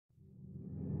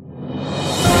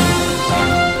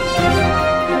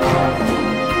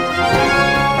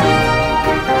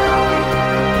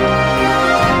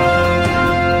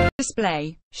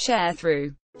display.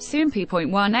 Sharethrough.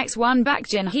 Soompi.1x1 Baek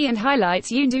Jin Hee and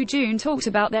highlights Yoon Doojoon talked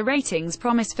about their ratings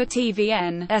promise for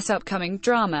TVN's upcoming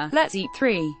drama, Let's Eat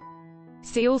 3.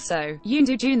 See also, Yoon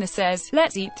Doojoon says,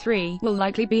 Let's Eat 3 will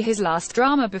likely be his last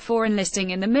drama before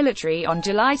enlisting in the military on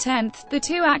July 10. The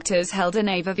two actors held an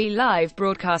AVV live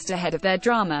broadcast ahead of their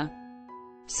drama.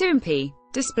 Soompi.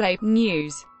 Display.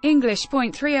 News.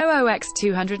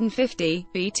 English.300x250,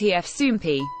 BTF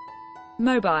Soompi.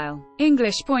 Mobile.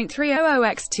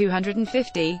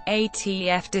 English.300x250,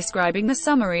 ATF describing the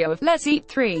summary of Let's Eat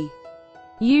 3.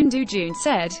 Yoon Doojoon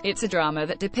said, it's a drama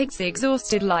that depicts the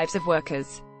exhausted lives of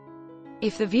workers.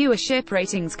 If the viewership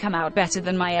ratings come out better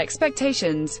than my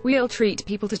expectations, we'll treat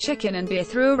people to chicken and beer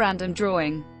through a random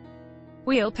drawing.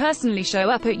 We'll personally show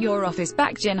up at your office,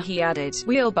 Baek Jin Hee added.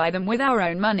 We'll buy them with our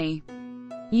own money.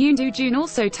 Yoon Doojoon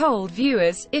also told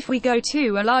viewers, if we go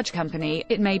to a large company,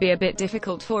 it may be a bit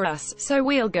difficult for us, so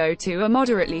we'll go to a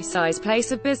moderately sized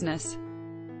place of business.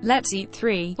 Let's Eat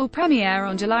 3 will premiere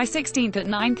on July 16 at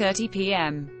 9:30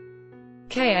 p.m.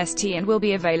 KST and will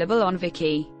be available on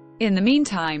Viki. In the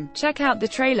meantime, check out the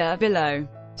trailer below.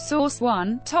 Source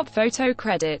 1, top photo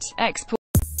credit, export.